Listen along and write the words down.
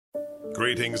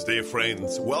Greetings, dear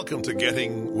friends. Welcome to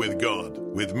Getting with God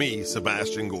with me,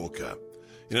 Sebastian Gorka.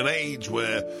 In an age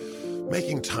where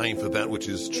making time for that which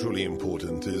is truly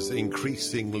important is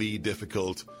increasingly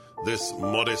difficult, this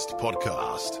modest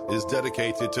podcast is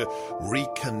dedicated to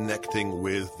reconnecting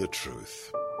with the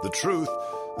truth. The truth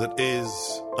that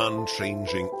is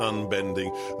unchanging,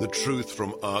 unbending, the truth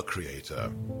from our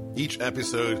Creator. Each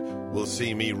episode will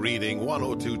see me reading one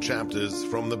or two chapters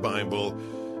from the Bible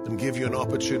and give you an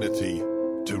opportunity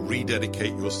to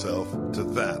rededicate yourself to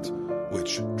that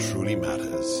which truly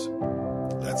matters.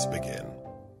 Let's begin.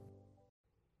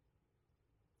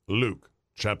 Luke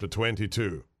chapter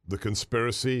 22, the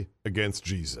conspiracy against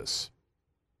Jesus.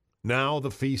 Now the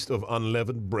feast of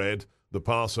unleavened bread, the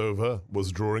Passover,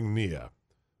 was drawing near,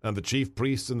 and the chief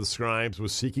priests and the scribes were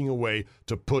seeking a way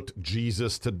to put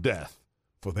Jesus to death,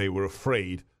 for they were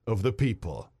afraid of the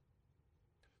people.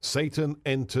 Satan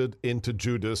entered into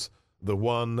Judas, the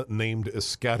one named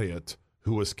Iscariot,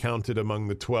 who was counted among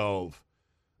the 12,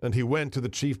 and he went to the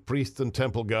chief priests and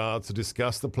temple guards to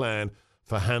discuss the plan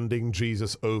for handing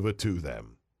Jesus over to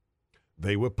them.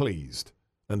 They were pleased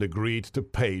and agreed to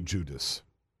pay Judas.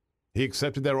 He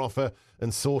accepted their offer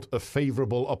and sought a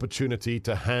favorable opportunity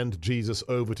to hand Jesus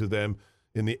over to them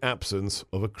in the absence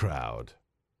of a crowd.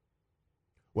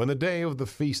 When the day of the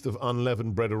Feast of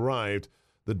Unleavened Bread arrived,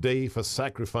 the day for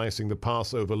sacrificing the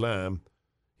Passover lamb,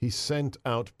 he sent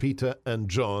out Peter and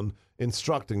John,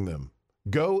 instructing them,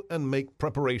 "Go and make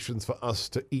preparations for us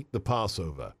to eat the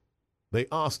Passover." They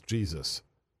asked Jesus,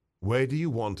 "Where do you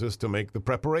want us to make the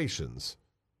preparations?"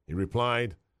 He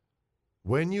replied,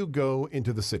 "When you go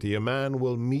into the city, a man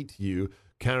will meet you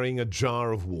carrying a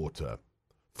jar of water.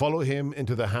 Follow him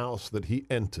into the house that he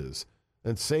enters,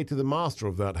 and say to the master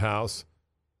of that house,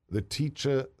 'The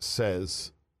teacher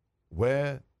says,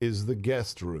 where is the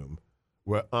guest room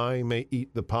where I may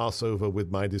eat the Passover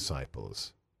with my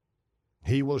disciples?'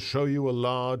 He will show you a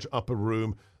large upper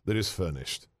room that is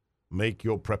furnished. Make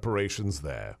your preparations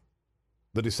there."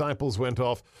 The disciples went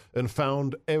off and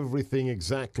found everything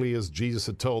exactly as Jesus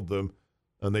had told them,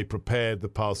 and they prepared the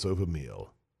Passover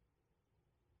meal.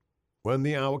 When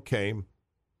the hour came,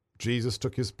 Jesus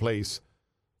took his place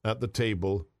at the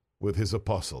table with his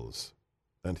apostles,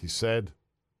 and he said,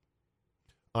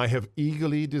 "I have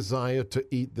eagerly desired to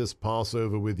eat this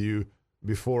Passover with you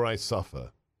before I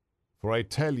suffer. For I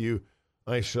tell you,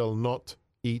 I shall not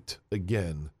eat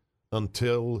again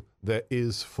until there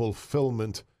is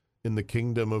fulfillment in the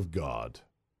kingdom of God."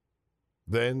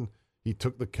 Then he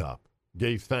took the cup,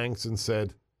 gave thanks, and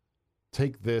said,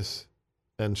 "Take this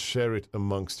and share it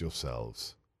amongst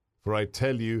yourselves. For I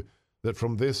tell you that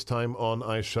from this time on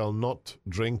I shall not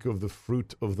drink of the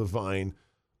fruit of the vine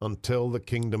until the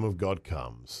kingdom of God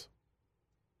comes."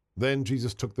 Then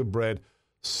Jesus took the bread,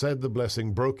 said the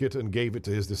blessing, broke it, and gave it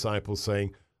to his disciples,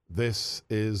 saying, "This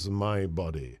is my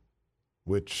body,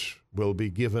 which will be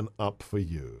given up for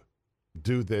you.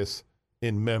 Do this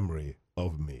in memory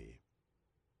of me."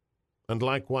 And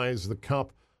likewise the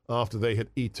cup after they had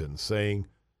eaten, saying,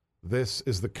 "This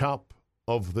is the cup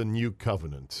of the new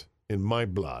covenant in my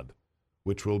blood,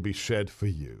 which will be shed for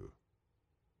you.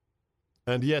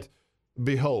 And yet,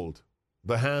 behold,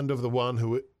 the hand of the one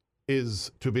who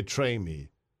is to betray me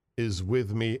is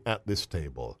with me at this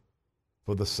table.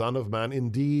 For the Son of Man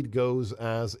indeed goes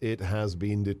as it has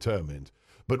been determined,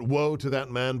 but woe to that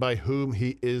man by whom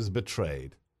he is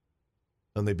betrayed."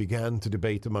 And they began to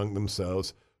debate among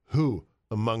themselves who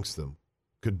amongst them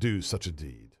could do such a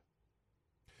deed.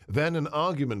 Then an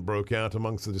argument broke out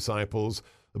amongst the disciples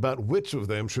about which of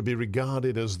them should be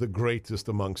regarded as the greatest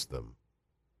amongst them.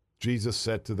 Jesus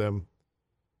said to them,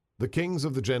 "The kings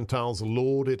of the Gentiles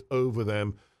lord it over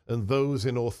them, and those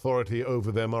in authority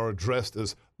over them are addressed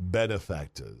as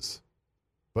benefactors.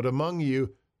 But among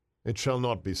you it shall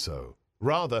not be so.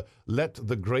 Rather, let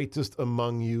the greatest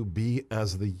among you be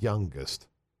as the youngest,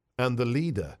 and the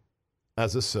leader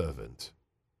as a servant.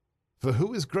 For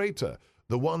who is greater,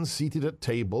 the one seated at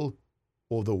table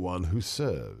or the one who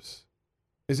serves?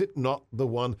 Is it not the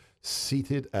one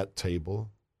seated at table?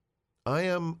 I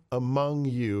am among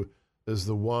you as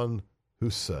the one who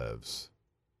serves.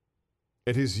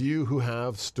 It is you who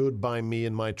have stood by me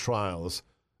in my trials,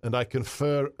 and I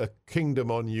confer a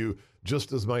kingdom on you,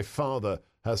 just as my Father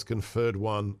has conferred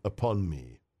one upon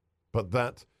me, but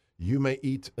that you may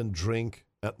eat and drink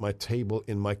at my table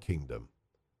in my kingdom.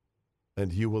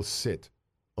 And you will sit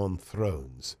on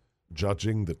thrones,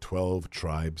 judging the 12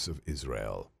 tribes of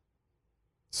Israel.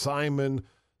 Simon,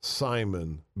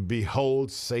 Simon,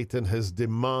 behold, Satan has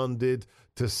demanded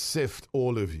to sift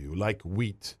all of you like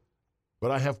wheat.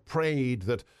 But I have prayed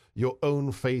that your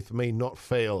own faith may not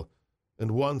fail,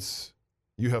 and once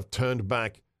you have turned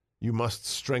back, you must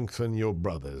strengthen your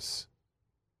brothers."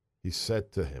 He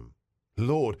said to him,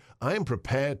 "Lord, I am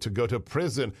prepared to go to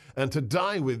prison and to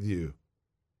die with you."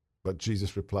 But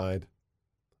Jesus replied,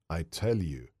 "I tell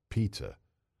you, Peter,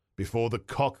 before the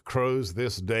cock crows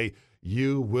this day,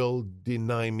 you will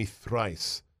deny me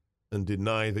thrice and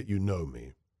deny that you know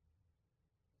me."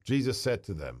 Jesus said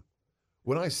to them,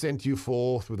 "When I sent you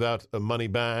forth without a money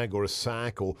bag or a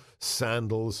sack or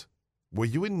sandals, were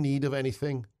you in need of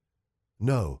anything?"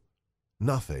 "No,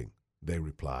 nothing," they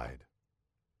replied.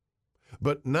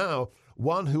 But now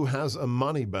one who has a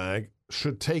money bag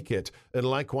should take it, and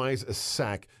likewise a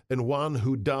sack, and one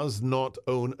who does not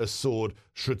own a sword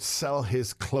should sell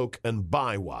his cloak and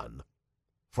buy one.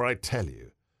 For I tell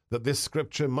you that this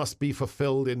scripture must be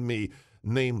fulfilled in me,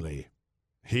 namely,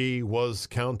 he was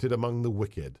counted among the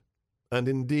wicked. And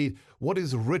indeed, what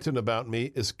is written about me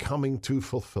is coming to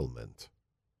fulfillment."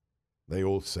 They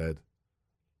all said,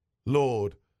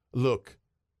 "Lord, look,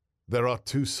 there are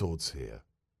 2 swords here."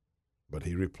 But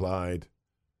he replied,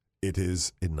 "It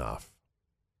is enough."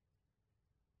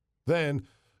 Then,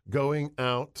 going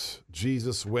out,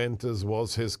 Jesus went, as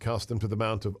was his custom, to the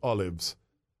Mount of Olives,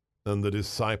 and the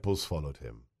disciples followed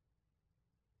him.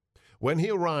 When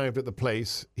he arrived at the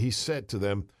place, he said to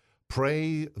them,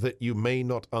 "Pray that you may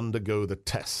not undergo the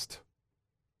test."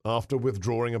 After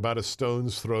withdrawing about a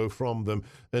stone's throw from them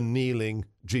and kneeling,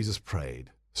 Jesus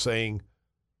prayed, saying,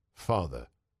 "Father,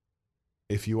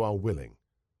 if you are willing,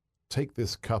 take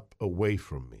this cup away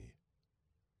from me.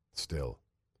 Still,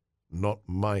 not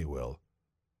my will,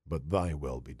 but thy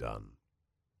will be done."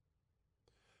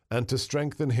 And to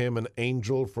strengthen him, an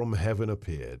angel from heaven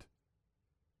appeared.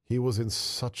 He was in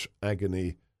such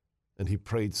agony, and he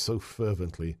prayed so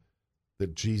fervently,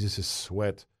 that Jesus'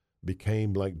 sweat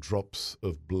became like drops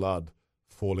of blood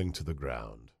falling to the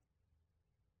ground.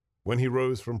 When he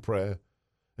rose from prayer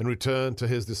and returned to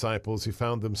his disciples, he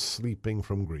found them sleeping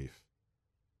from grief.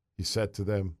 He said to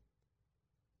them,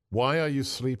 "Why are you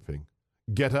sleeping?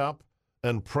 Get up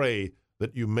and pray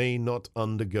that you may not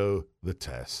undergo the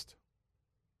test."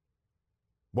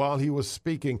 While he was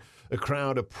speaking, a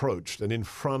crowd approached, and in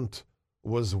front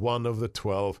was one of the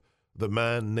 12, the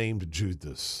man named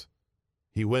Judas.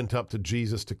 He went up to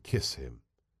Jesus to kiss him.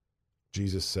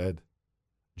 Jesus said,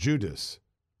 "Judas,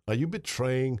 are you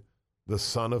betraying the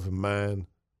Son of Man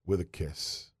with a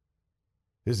kiss?"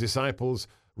 His disciples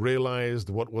realized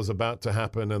what was about to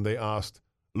happen, and they asked,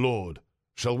 "Lord,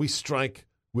 shall we strike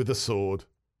with the sword?"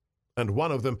 And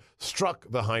one of them struck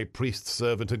the high priest's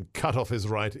servant and cut off his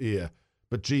right ear.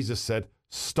 But Jesus said,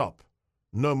 "Stop,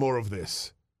 no more of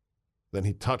this." Then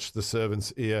he touched the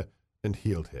servant's ear and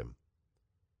healed him.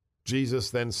 Jesus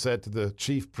then said to the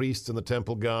chief priests and the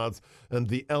temple guards and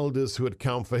the elders who had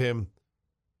come for him,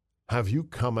 "Have you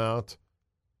come out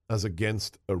as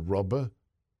against a robber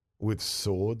with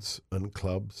swords and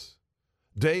clubs?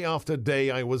 Day after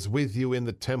day I was with you in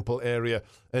the temple area,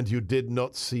 and you did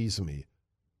not seize me.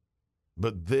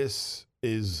 But this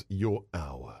is your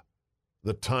hour,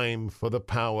 the time for the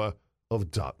power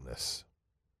of darkness."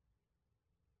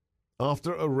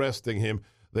 After arresting him,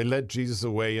 they led Jesus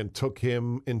away and took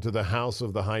him into the house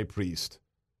of the high priest.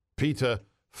 Peter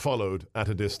followed at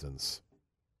a distance.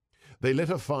 They lit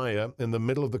a fire in the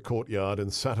middle of the courtyard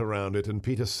and sat around it, and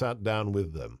Peter sat down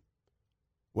with them.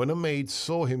 When a maid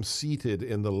saw him seated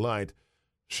in the light,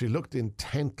 she looked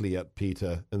intently at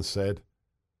Peter and said,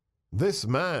 "This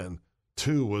man,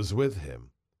 too, was with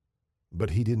him."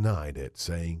 But he denied it,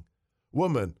 saying,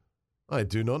 "Woman, I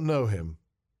do not know him."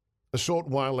 A short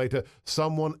while later,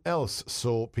 someone else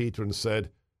saw Peter and said,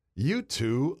 "You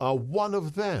too are one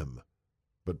of them."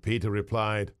 But Peter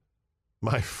replied,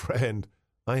 "My friend,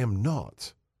 I am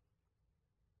not."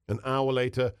 An hour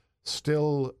later,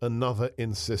 still another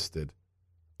insisted,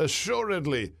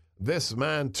 "Assuredly, this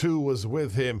man too was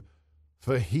with him,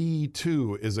 for he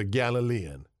too is a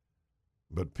Galilean."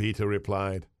 But Peter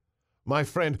replied, "My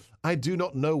friend, I do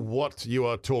not know what you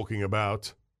are talking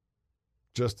about."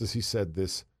 Just as he said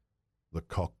this, the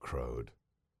cock crowed.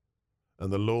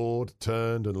 And the Lord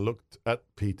turned and looked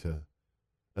at Peter.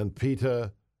 And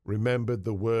Peter remembered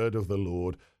the word of the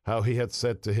Lord, how he had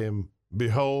said to him,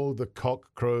 "Behold, the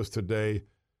cock crows today,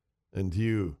 and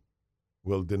you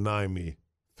will deny me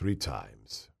 3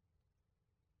 times."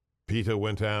 Peter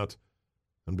went out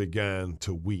and began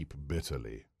to weep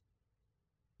bitterly.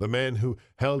 The men who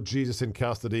held Jesus in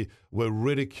custody were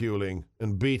ridiculing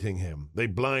and beating him. They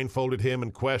blindfolded him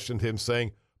and questioned him,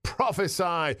 saying,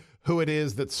 "Prophesy who it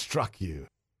is that struck you."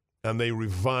 And they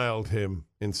reviled him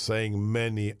in saying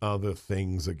many other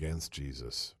things against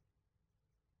Jesus.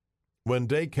 When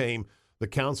day came, the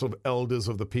council of elders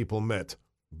of the people met.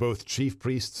 both chief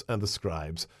priests and the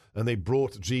scribes, and they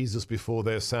brought Jesus before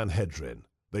their Sanhedrin.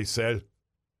 They said,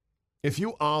 "If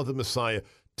you are the Messiah,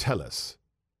 tell us."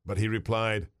 But he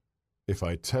replied, "If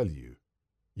I tell you,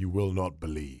 you will not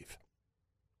believe.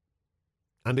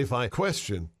 And if I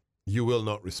question, you will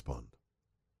not respond.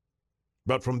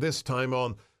 But from this time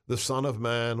on, the Son of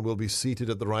Man will be seated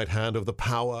at the right hand of the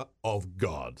power of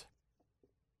God."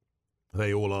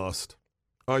 They all asked,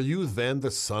 "Are you then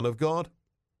the Son of God?"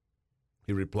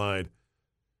 He replied,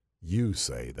 "You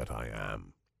say that I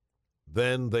am."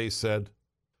 Then they said,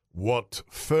 "What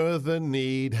further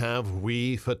need have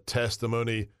we for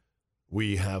testimony?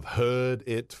 We have heard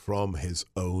it from his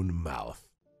own mouth."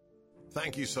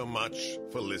 Thank you so much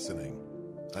for listening.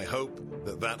 I hope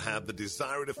that had the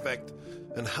desired effect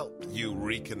and helped you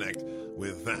reconnect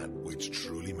with that which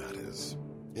truly matters.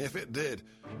 If it did,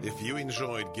 if you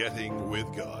enjoyed getting with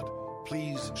God,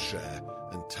 please share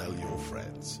and tell your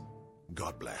friends.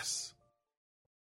 God bless.